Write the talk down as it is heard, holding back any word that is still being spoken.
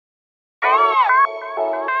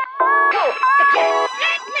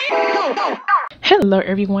Hello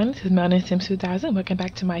everyone, this is Melanie Sims 2000. Welcome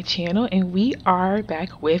back to my channel, and we are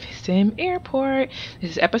back with SimAirport.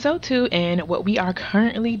 This is episode 2, and what we are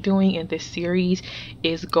currently doing in this series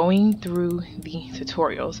is going through the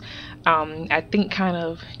tutorials. I think kind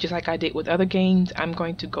of just like I did with other games, I'm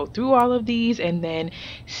going to go through all of these and then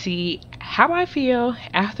see how I feel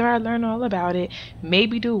after I learn all about it.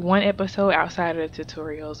 Maybe do one episode outside of the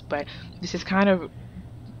tutorials, but this is kind of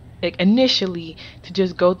like initially to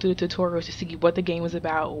just go through the tutorials to see what the game is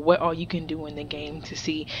about, what all you can do in the game, to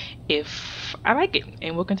see if I like it,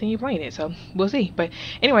 and we'll continue playing it, so we'll see. But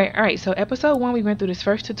anyway, all right, so episode 1 we went through this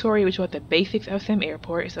first tutorial, which was the basics of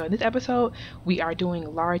SimAirport. So in this episode we are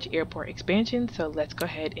doing large airport expansion, so let's go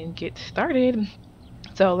ahead and get started.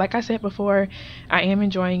 So like I said before, I am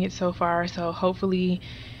enjoying it so far, so hopefully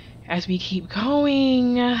as we keep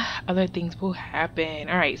going other things will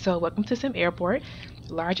happen. All right, so welcome to SimAirport.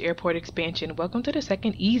 Large airport expansion. Welcome to the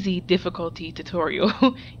second easy difficulty tutorial.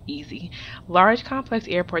 Easy. Large complex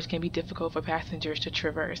airports can be difficult for passengers to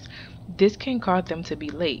traverse. This can cause them to be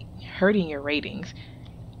late, hurting your ratings.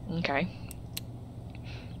 Okay.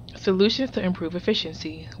 Solutions to improve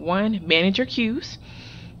efficiency. 1. Manage your queues.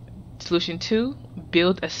 Solution 2.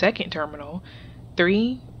 Build a second terminal.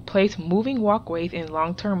 3. Place moving walkways in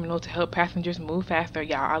long terminals to help passengers move faster.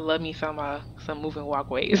 Y'all, I love me some moving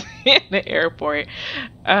walkways in the airport.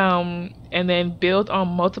 And then build on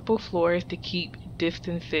multiple floors to keep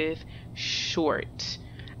distances short.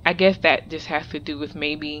 I guess that just has to do with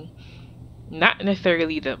maybe not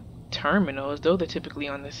necessarily the terminals. Those are typically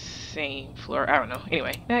on the same floor. I don't know.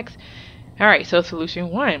 Anyway, next. All right, so solution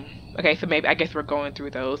 1. Okay, so maybe I guess we're going through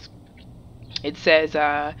those. It says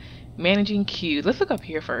managing queues. Let's look up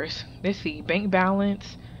here first. Let's see. Bank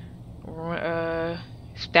balance.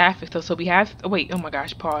 Staff. So we have. Oh wait. Oh my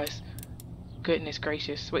gosh. Pause. Goodness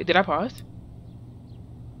gracious. Wait. Did I pause?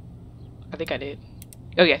 I think I did.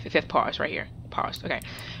 Oh yes. It says pause right here. Pause. Okay.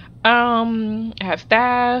 I have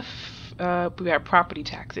staff. We have property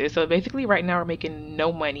taxes. So basically, right now we're making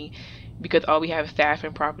no money because all we have is staff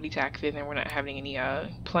and property taxes, and we're not having any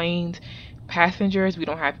planes. Passengers. We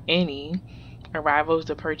don't have any. Arrivals,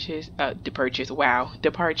 departures, airline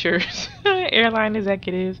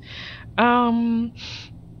executives,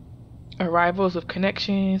 arrivals with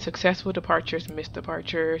connections, successful departures, missed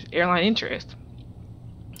departures, airline interest,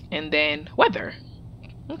 and then weather.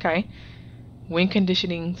 Okay. Wind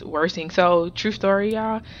conditioning's worsening. So true story,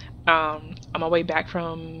 y'all. On my way back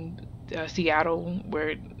from Seattle,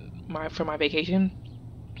 for my vacation,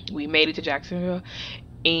 we made it to Jacksonville,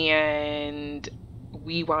 and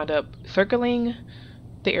we wound up circling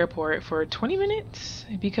the airport for 20 minutes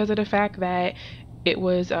because of the fact that it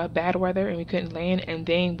was bad weather and we couldn't land. And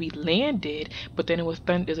then we landed, but then it was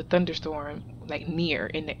there's a thunderstorm like near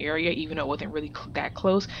in the area, even though it wasn't really that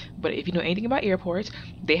close. But if you know anything about airports,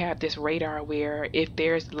 they have this radar where if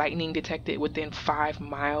there's lightning detected within 5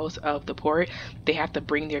 miles of the port, they have to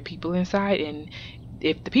bring their people inside, and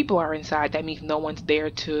if the people are inside, that means no one's there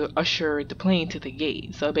to usher the plane to the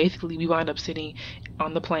gate. So basically we wound up sitting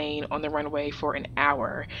on the plane on the runway for an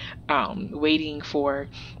hour, waiting for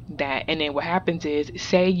that. And then what happens is,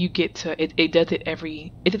 say you get to it does it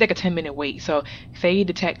it's like a 10-minute wait. So say it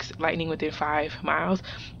detects lightning within 5 miles,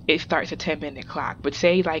 it starts a 10-minute clock. But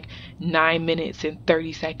say like 9 minutes and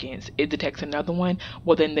 30 seconds it detects another one,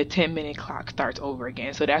 well then the 10-minute clock starts over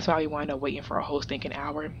again. So that's why we wound up waiting for a whole stinking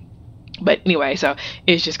hour. But anyway, so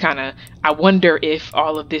it's just kind of, I wonder if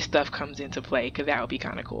all of this stuff comes into play, because that would be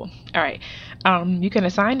kind of cool. All right. You can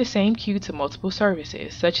assign the same queue to multiple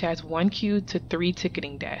services, such as 1 queue to 3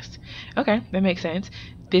 ticketing desks. Okay, that makes sense.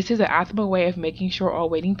 This is an optimal way of making sure all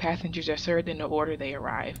waiting passengers are served in the order they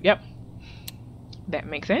arrive. Yep, that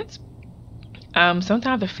makes sense.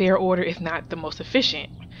 Sometimes a fair order is not the most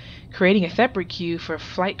efficient. Creating a separate queue for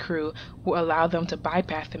flight crew will allow them to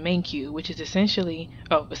bypass the main queue, which is especially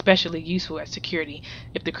useful at security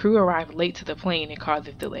if the crew arrive late to the plane and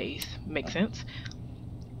causes delays. Makes sense.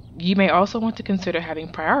 You may also want to consider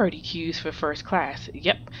having priority queues for first class.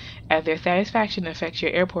 Yep, as their satisfaction affects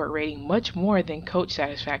your airport rating much more than coach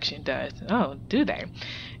satisfaction does. Oh, do they?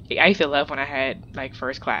 I used to love when I had like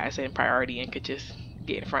first class and priority and could just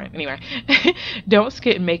get in front. Anyway, don't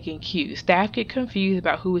skip making queues. Staff get confused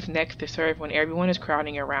about who is next to serve when everyone is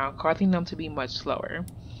crowding around, causing them to be much slower.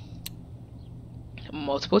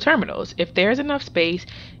 Multiple terminals. If there's enough space,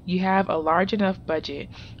 you have a large enough budget.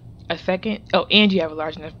 A second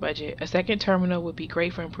terminal would be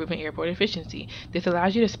great for improving airport efficiency. This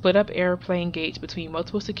allows you to split up airplane gates between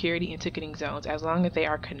multiple security and ticketing zones as long as they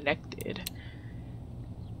are connected.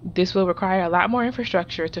 This will require a lot more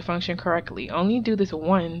infrastructure to function correctly. Only do this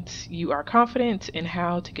once you are confident in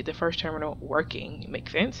how to get the first terminal working.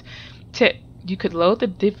 Makes sense? Tip: you could load the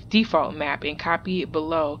default map and copy it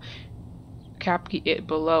below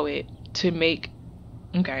it to make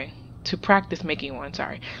to practice making one.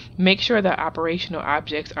 Make sure that operational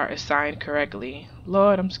objects are assigned correctly.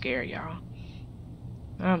 Lord, I'm scared, y'all.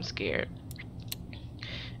 I'm scared.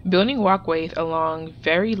 Building walkways along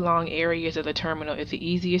very long areas of the terminal is the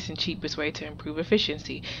easiest and cheapest way to improve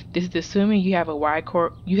efficiency. This is assuming you have wide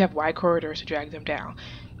corridors to drag them down.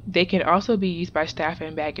 They can also be used by staff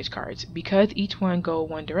and baggage carts. Because each one go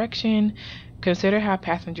one direction, consider how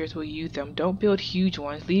passengers will use them. Don't build huge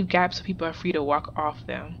ones. Leave gaps so people are free to walk off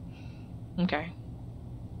them. Okay.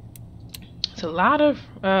 It's a lot of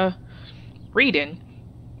reading.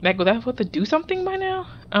 Like, was I supposed to do something by now?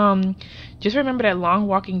 Just remember that long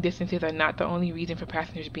walking distances are not the only reason for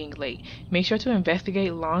passengers being late. Make sure to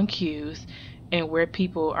investigate long queues and where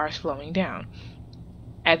people are slowing down.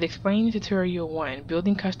 As explained in Tutorial 1,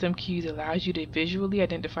 building custom queues allows you to visually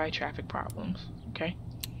identify traffic problems. Okay.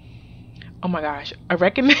 Oh my gosh. A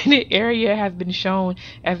recommended area has been shown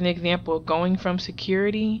as an example, going from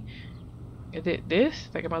security. Is it this?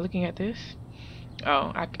 Like, am I looking at this?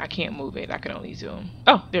 Oh, I can't move it. I can only zoom.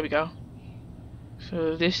 Oh, there we go.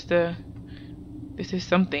 So this is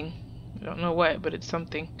something. I don't know what, but it's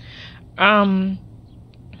something. Going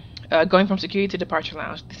from security to departure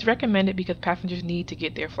lounge. This is recommended because passengers need to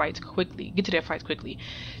get to their flights quickly.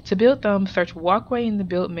 To build them, search walkway in the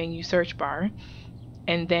build menu search bar,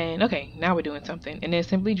 and then now we're doing something. And then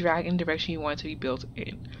simply drag in the direction you want to be built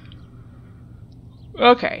in.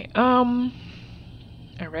 Okay.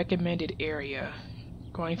 A recommended area.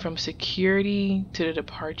 Going from security to the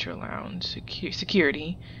departure lounge.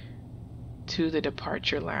 Security to the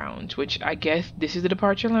departure lounge, which I guess this is the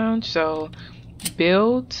departure lounge. So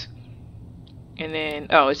build, and then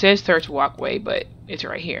it says search walkway, but it's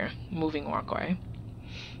right here, moving walkway.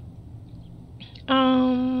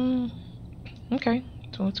 Okay,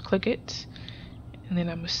 so let's click it, and then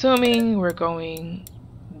I'm assuming we're going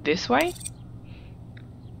this way.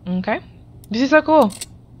 Okay, this is so cool.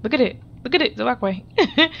 Look at it. Look at it, the walkway.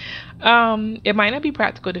 It might not be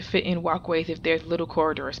practical to fit in walkways if there's little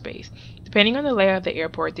corridor space. Depending on the layout of the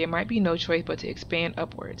airport, there might be no choice but to expand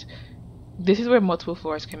upwards. This is where multiple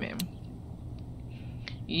floors come in.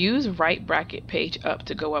 Use right bracket page up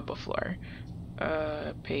to go up a floor.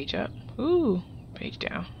 Page up. Ooh, page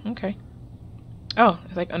down. Okay. Oh,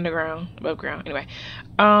 it's like underground, above ground. Anyway.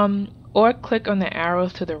 Or click on the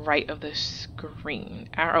arrows to the right of the screen.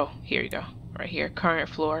 Arrow, here you go. Right here, current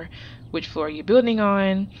floor, which floor you're building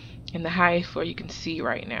on, and the highest floor you can see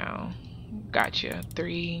right now. Gotcha.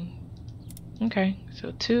 3. Okay,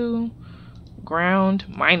 so 2, ground,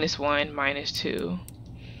 -1, -2.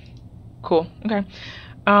 Cool. Okay.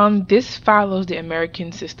 This follows the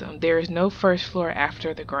American system. There is no first floor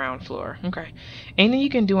after the ground floor. Okay. Anything you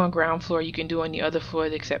can do on ground floor, you can do on the other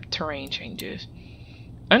floors except terrain changes.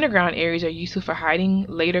 Underground areas are useful for hiding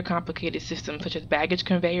later complicated systems such as baggage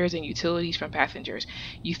conveyors and utilities from passengers.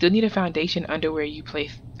 You still need a foundation under where you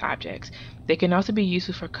place objects. They can also be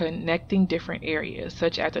useful for connecting different areas,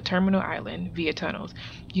 such as a terminal island, via tunnels.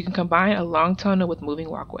 You can combine a long tunnel with moving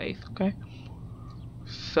walkways. Okay.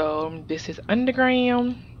 So this is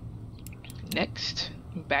underground. Next,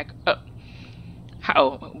 back up. At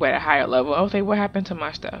a higher level. I was like, what happened to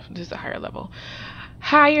my stuff? This is a higher level.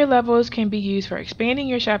 Higher levels can be used for expanding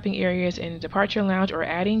your shopping areas in the departure lounge or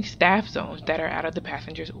adding staff zones that are out of the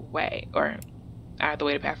passenger's way, or out of the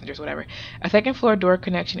way to passengers, whatever. A second floor door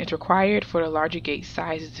connection is required for the larger gate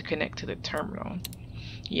sizes to connect to the terminal.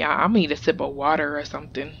 Yeah, I'm gonna need a sip of water or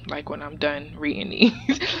something, like when I'm done reading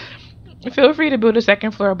these. Feel free to build a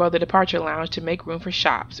second floor above the departure lounge to make room for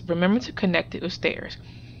shops. Remember to connect it with stairs.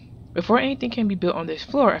 Before anything can be built on this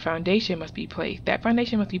floor, a foundation must be placed. That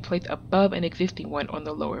foundation must be placed above an existing one on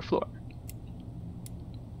the lower floor.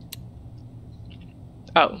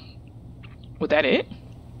 Oh, was that it?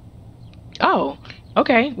 Oh,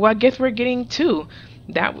 okay. Well, I guess we're getting 2.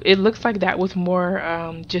 It looks like that was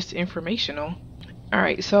more just informational. All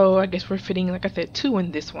right, so I guess we're fitting, like I said, 2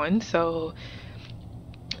 in this one. So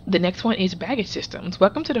the next one is baggage systems.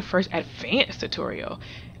 Welcome to the first advanced tutorial.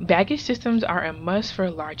 Baggage systems are a must for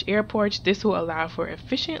large airports. This will allow for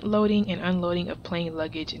efficient loading and unloading of plane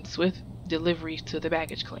luggage and swift deliveries to the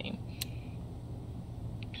baggage claim.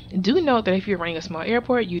 Do note that if you're running a small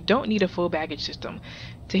airport, you don't need a full baggage system.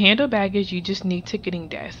 To handle baggage, you just need ticketing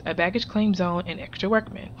desks, a baggage claim zone, and extra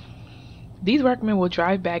workmen. These workmen will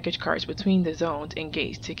drive baggage carts between the zones and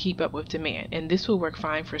gates to keep up with demand, and this will work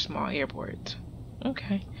fine for small airports.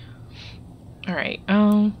 Okay. Alright,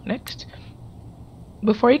 next.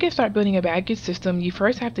 Before you can start building a baggage system, you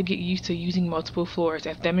first have to get used to using multiple floors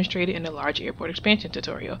as demonstrated in the large airport expansion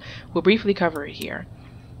tutorial. We'll briefly cover it here.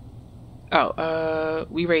 Oh,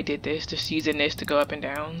 we already did this, just using this to go up and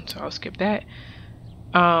down, so I'll skip that.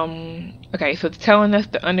 Okay, so it's telling us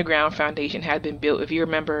the underground foundation had been built. If you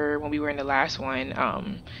remember when we were in the last one, a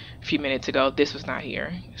few minutes ago, this was not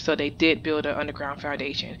here. So they did build an underground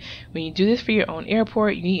foundation. When you do this for your own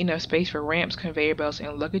airport, you need enough space for ramps, conveyor belts,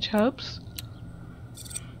 and luggage hubs.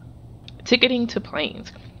 Ticketing to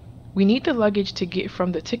planes. We need the luggage to get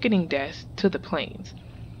from the ticketing desk to the planes.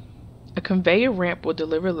 A conveyor ramp will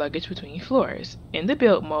deliver luggage between floors. In the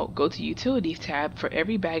build mode, go to Utilities tab for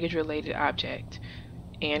every baggage related object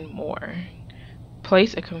and more.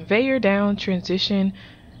 Place a conveyor down transition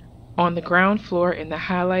on the ground floor in the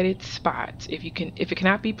highlighted spots. If it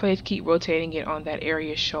cannot be placed, keep rotating it on that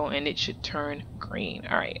area shown and it should turn green.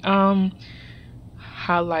 Alright,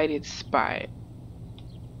 highlighted spot.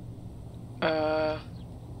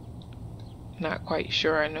 Not quite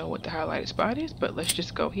sure I know what the highlighted spot is, but let's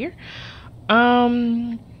just go here.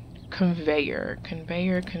 Conveyor.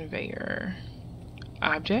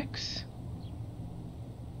 Objects.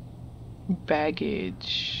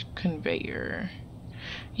 Baggage. Conveyor.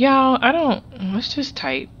 Y'all, let's just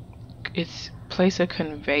type. It's place a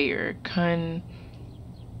conveyor.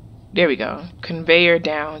 There we go. Conveyor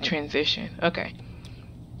down transition. Okay.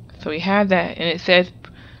 So we have that, and it says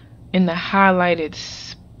in the highlighted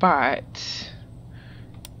spot,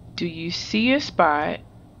 do you see a spot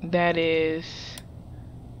that is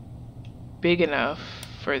big enough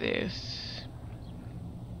for this?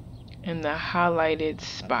 In the highlighted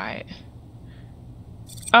spot.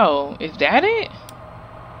 Oh, is that it?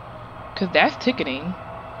 Because that's ticketing.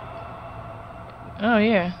 Oh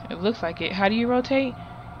yeah, it looks like it. How do you rotate?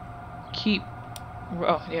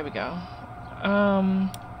 Oh, there we go.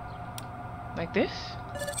 Like this?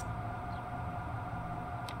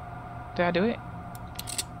 Did I do it?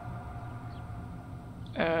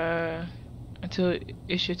 Until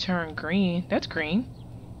it should turn green. That's green.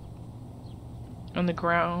 On the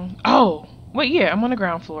ground. Oh! Wait, yeah, I'm on the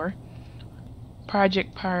ground floor.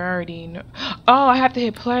 Project priority. No. Oh, I have to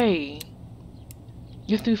hit play.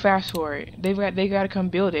 Just do fast forward. They gotta come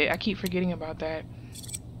build it. I keep forgetting about that.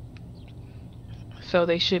 So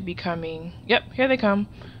they should be coming. Yep, here they come.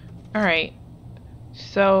 Alright.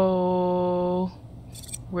 So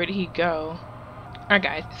where did he go? Alright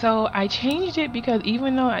guys, so I changed it because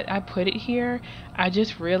even though I put it here, I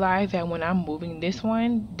just realized that when I'm moving this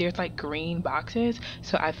one, there's like green boxes.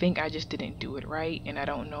 So I think I just didn't do it right, and I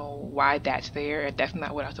don't know why that's there. That's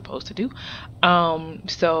not what I'm supposed to do.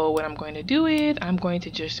 So what I'm going to do is I'm going to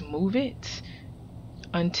just move it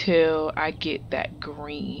until I get that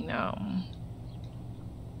green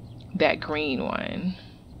one.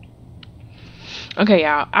 Okay,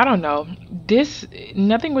 y'all, I don't know.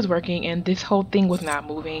 Nothing was working and this whole thing was not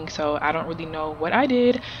moving, so I don't really know what I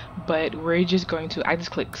did, but we're just going to, I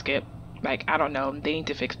just click skip. Like, I don't know, they need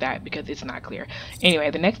to fix that because it's not clear.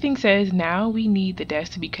 Anyway, the next thing says, now we need the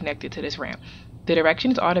desk to be connected to this ramp. The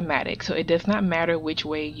direction is automatic, so it does not matter which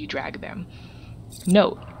way you drag them.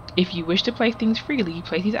 Note, if you wish to place things freely,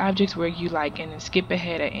 place these objects where you like and then skip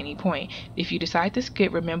ahead at any point. If you decide to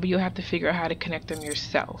skip, remember you'll have to figure out how to connect them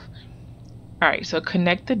yourself. Alright, so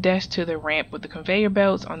connect the desk to the ramp with the conveyor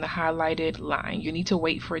belts on the highlighted line. You need to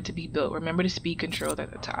wait for it to be built. Remember the speed controls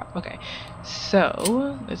at the top. Okay,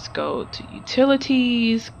 so let's go to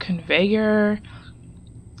utilities, conveyor,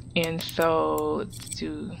 and so let's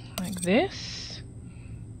do like this.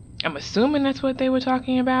 I'm assuming that's what they were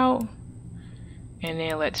talking about. And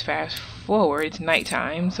then let's fast forward. It's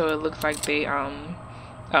nighttime, so it looks like they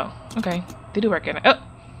oh, okay. They do work in it. Oh!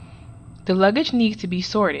 The luggage needs to be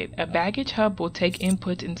sorted. A baggage hub will take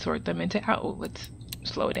inputs and sort them into let's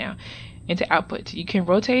slow it down. Into outputs. You can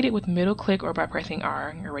rotate it with middle click or by pressing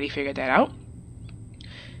R. I already figured that out.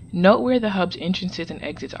 Note where the hub's entrances and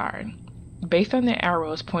exits are. Based on the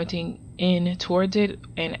arrows pointing in towards it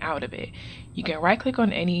and out of it. You can right click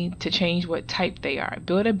on any to change what type they are.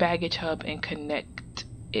 Build a baggage hub and connect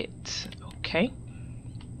it. Okay.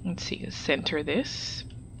 Let's see, let's center this.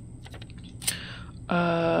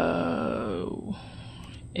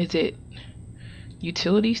 Is it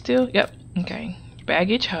utility still? Yep. Okay.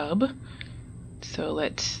 Baggage hub. So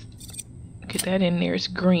let's get that in there. It's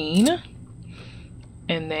green.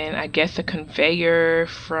 And then I guess a conveyor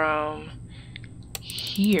from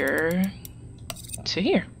here to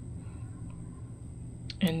here.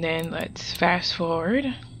 And then let's fast forward.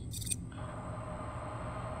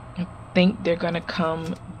 I think they're gonna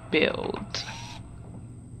come build.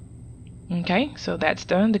 Okay, so that's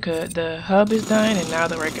done. The hub is done, and now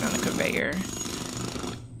they're working on the conveyor.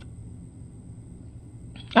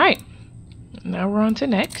 Alright, now we're on to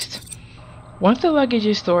next. Once the luggage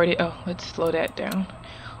is stored, oh, let's slow that down.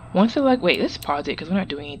 Once the wait, let's pause it because we're not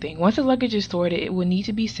doing anything. Once the luggage is stored, it will need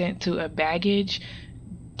to be sent to a baggage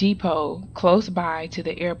depot close by to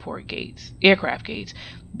the aircraft gates.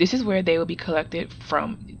 This is where they will be collected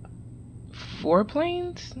from 4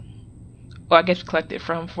 planes. Well, I guess collected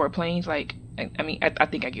from 4 planes. Like, I mean, I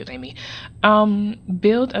think I get what I mean.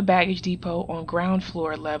 Build a baggage depot on ground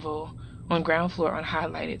floor on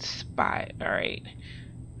highlighted spot. All right,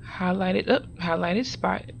 highlighted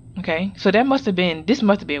spot. Okay, so this must have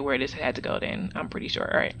been where this had to go then. I'm pretty sure.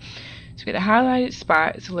 All right, so we got a highlighted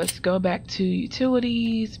spot. So let's go back to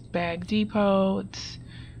utilities, bag depot. Let's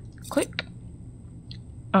click.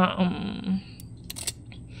 Oh,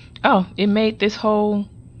 it made this whole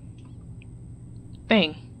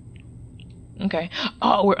thing. Okay.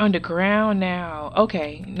 Oh, we're underground now.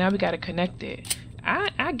 Okay, now we gotta connect it.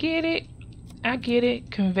 I get it. I get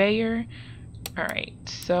it. Conveyor. All right.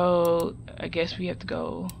 So I guess we have to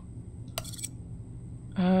go.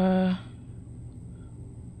 Oh,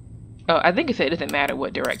 I think it said it doesn't matter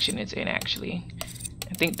what direction it's in. Actually,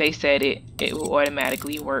 I think they said it will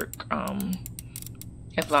automatically work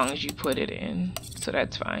as long as you put it in. So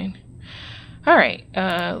that's fine. All right.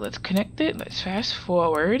 Let's connect it. Let's fast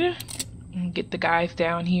forward and get the guys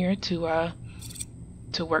down here to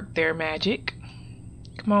work their magic.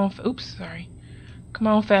 Come on. Oops. Sorry. Come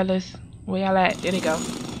on, fellas. Where y'all at? There they go.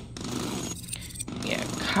 Yeah,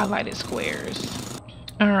 highlighted squares.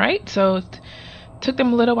 Alright, so it took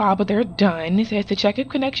them a little while, but they're done. It says to check if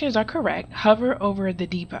connections are correct, hover over the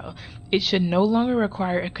depot. It should no longer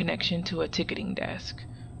require a connection to a ticketing desk.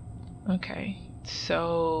 Okay,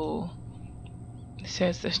 so it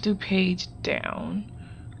says let's do page down.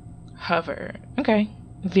 Hover. Okay.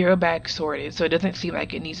 0 bag sorted, so it doesn't seem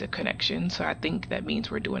like it needs a connection, so I think that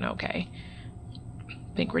means we're doing okay.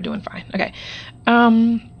 I think we're doing fine. Okay.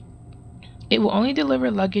 It will only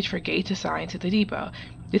deliver luggage for gates assigned to the depot.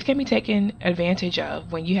 This can be taken advantage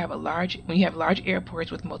of when you have large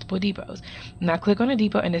airports with multiple depots. Now click on a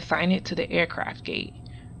depot and assign it to the aircraft gate.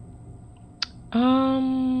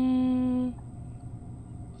 Down.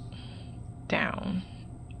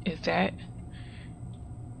 Is that?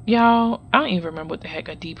 Y'all, I don't even remember what the heck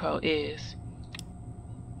a depot is.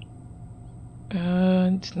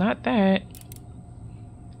 It's not that.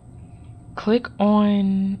 Click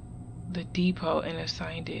on the depot and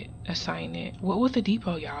assign it. What was the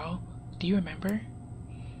depot, y'all? Do you remember?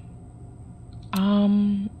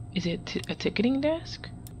 Is it a ticketing desk?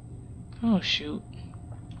 Oh shoot.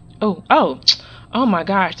 Oh my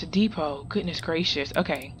gosh, the depot. Goodness gracious.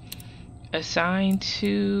 Okay. Assign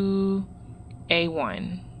to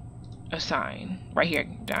A1. Assign. Right here,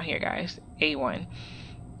 down here, guys. A1.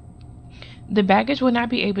 The baggage will not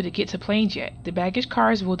be able to get to planes yet. The baggage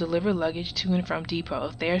cars will deliver luggage to and from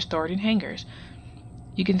depots. They are stored in hangars.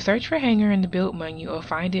 You can search for hangar in the build menu or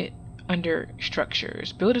find it under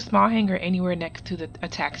structures. Build a small hangar anywhere next to a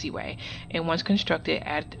taxiway, and once constructed,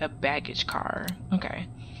 add a baggage car. Okay,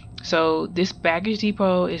 so this baggage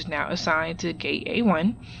depot is now assigned to gate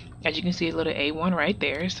A1. As you can see, a little A1 right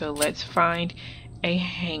there. So let's find a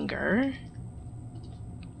hangar.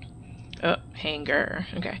 Hangar.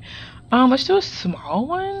 Okay. Let's do a small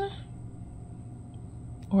one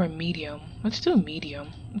or a medium. Let's do a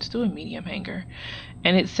medium. Let's do a medium hangar.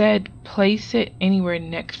 And it said place it anywhere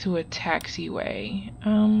next to a taxiway.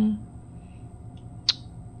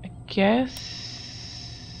 I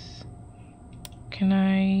guess. Can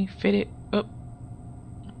I fit it up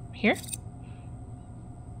here?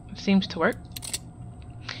 Seems to work.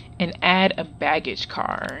 And add a baggage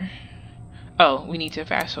car. Oh, we need to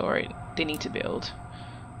fast forward. They need to build.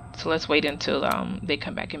 So let's wait until they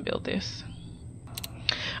come back and build this.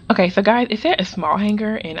 Okay, so guys, it said a small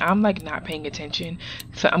hangar and I'm like not paying attention.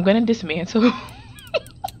 So I'm gonna dismantle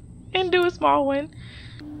and do a small one.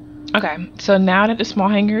 Okay, so now that the small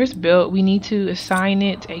hangar is built, we need to assign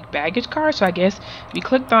it a baggage car. So I guess we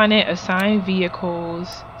clicked on it, assign vehicles,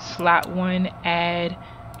 slot 1, add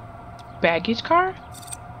baggage car.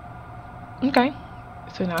 Okay,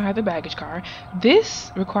 so now I have the baggage car.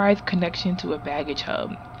 This requires connection to a baggage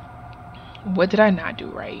hub. What did I not do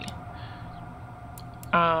right?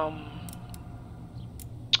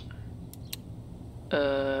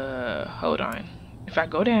 Hold on. If I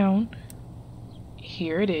go down,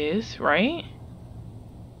 here it is, right?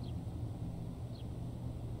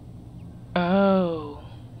 Oh,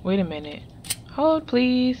 wait a minute. Hold,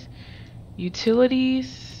 please.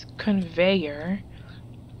 Utilities, conveyor.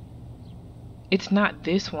 it's not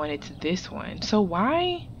this one, it's this one. So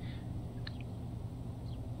why?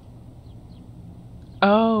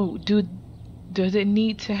 Oh, does it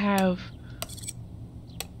need to have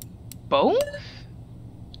both?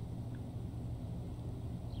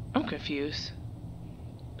 I'm confused.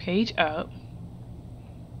 Page up.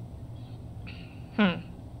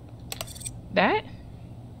 That?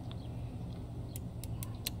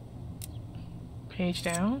 Page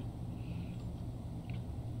down?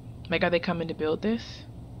 Like, are they coming to build this?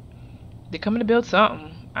 They're coming to build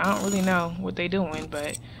something. I don't really know what they're doing,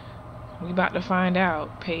 but we about to find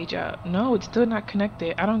out. Page up. No, it's still not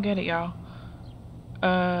connected. I don't get it, y'all.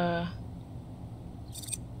 I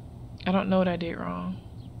don't know what I did wrong.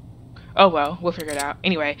 Oh well, we'll figure it out.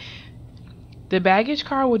 Anyway, the baggage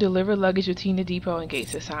car will deliver luggage between the depot and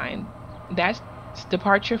gates assigned. That's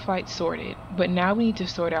departure flight sorted, but now we need to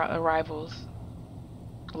sort out arrivals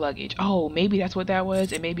luggage. Oh, maybe that's what that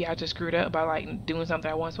was, and maybe I just screwed up by like doing something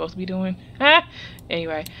I wasn't supposed to be doing.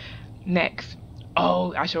 Anyway, next.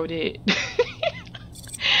 Oh, I sure did.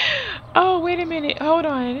 Oh, wait a minute. Hold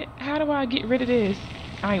on. How do I get rid of this?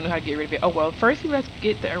 I don't even know how to get rid of it. Oh well, first let's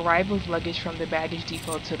get the arrivals luggage from the baggage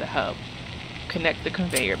depot to the hub. Connect the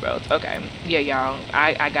conveyor belts. Okay. Yeah, y'all.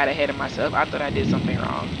 I got ahead of myself. I thought I did something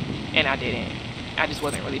wrong, and I didn't. I just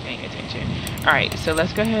wasn't really paying attention. Alright, so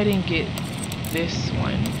let's go ahead and get this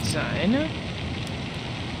one done.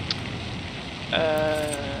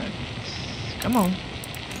 Come on.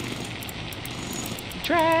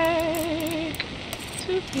 Drag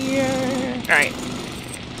to here. Alright.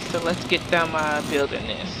 So let's get them building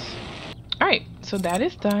this. Alright, so that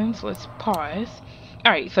is done. So let's pause.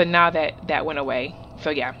 Alright, so now that went away. So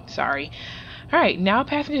yeah, sorry. Alright, now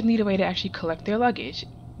passengers need a way to actually collect their luggage.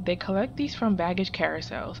 They collect these from baggage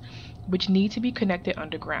carousels, which need to be connected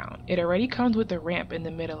underground. It already comes with a ramp in the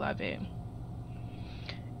middle of it.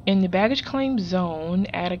 In the baggage claim zone,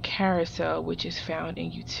 add a carousel which is found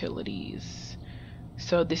in utilities.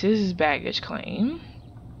 So this is baggage claim.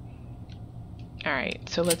 Alright,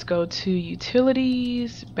 so let's go to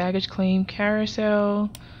utilities, baggage claim carousel.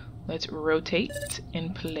 Let's rotate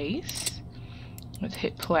in place. Let's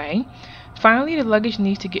hit play. Finally, the luggage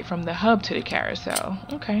needs to get from the hub to the carousel.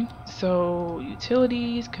 Okay, so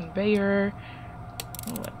utilities, conveyor.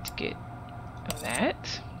 Let's get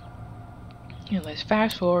that. And let's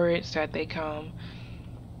fast forward so that they come.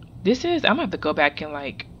 This is, I'm gonna have to go back and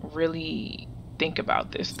like really think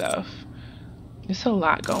about this stuff. There's a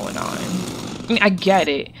lot going on. I mean, I get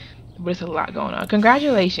it, but it's a lot going on.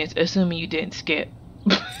 Congratulations, assuming you didn't skip.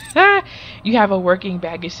 You have a working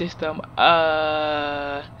baggage system.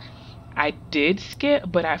 I did skip,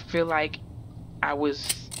 but I feel like I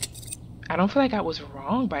don't feel like I was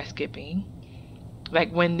wrong by skipping.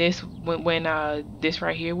 Like when this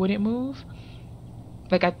right here wouldn't move.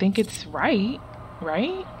 Like I think it's right?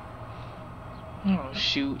 Oh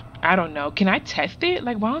shoot. I don't know. Can I test it?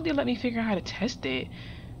 Like why don't they let me figure out how to test it?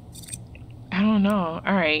 I don't know.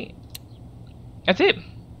 Alright. That's it.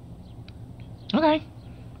 Okay.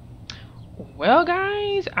 Well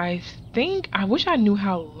guys, I wish I knew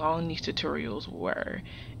how long these tutorials were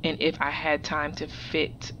and if I had time to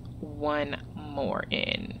fit one more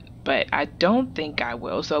in, but I don't think I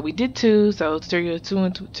will. So we did 2, so tutorial 2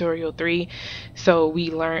 and tutorial 3. So we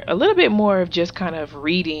learned a little bit more of just kind of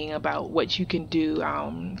reading about what you can do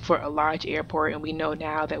for a large airport, and we know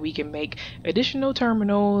now that we can make additional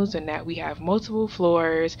terminals and that we have multiple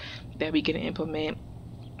floors that we can implement.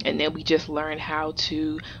 And then we just learned how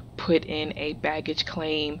to put in a baggage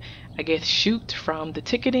claim, I guess, chute from the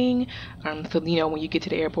ticketing. So you know, when you get to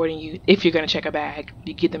the airport and if you're gonna check a bag,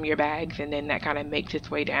 you give them your bags, and then that kind of makes its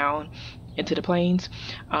way down into the planes.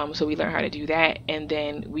 So we learned how to do that, and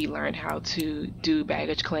then we learned how to do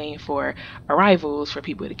baggage claim for arrivals for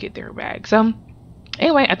people to get their bags. So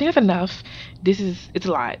anyway, I think that's enough. It's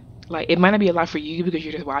a lot. Like it might not be a lot for you because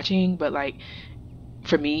you're just watching, but like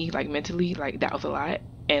for me, like mentally, like that was a lot.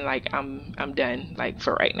 And like I'm done like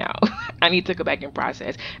for right now. I need to go back and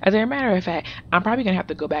process. As a matter of fact, I'm probably gonna have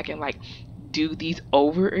to go back and like do these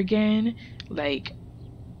over again, like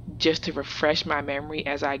just to refresh my memory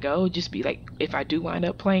as I go. Just be like, if I do wind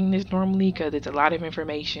up playing this normally, because it's a lot of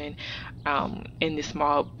information in this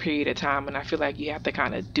small period of time, and I feel like you have to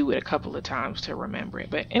kind of do it a couple of times to remember it.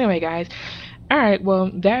 But anyway guys, all right, well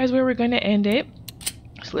that is where we're gonna end it.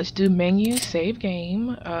 So let's do menu, save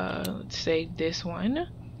game. Let's save this one.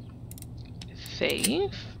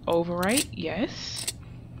 Save, overwrite, yes.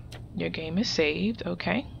 Your game is saved,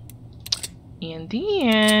 okay. And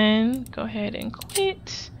then go ahead and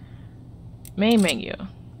quit. Main menu.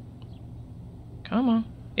 Come on.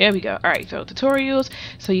 There we go. Alright, so tutorials.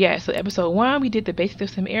 So yeah, so episode 1 we did the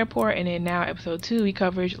basics of SimAirport, and then now episode 2 we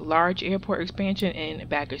covered large airport expansion and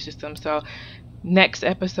baggage system. So next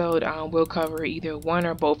episode we'll cover either one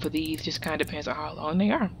or both of these, just kind of depends on how long they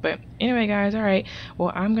are. But anyway guys, alright,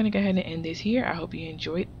 well I'm gonna go ahead and end this here. I hope you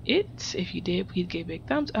enjoyed it. If you did, please give a big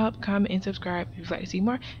thumbs up, comment, and subscribe if you'd like to see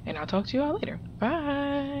more, and I'll talk to you all later.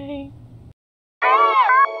 Bye.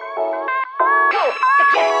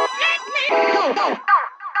 Go.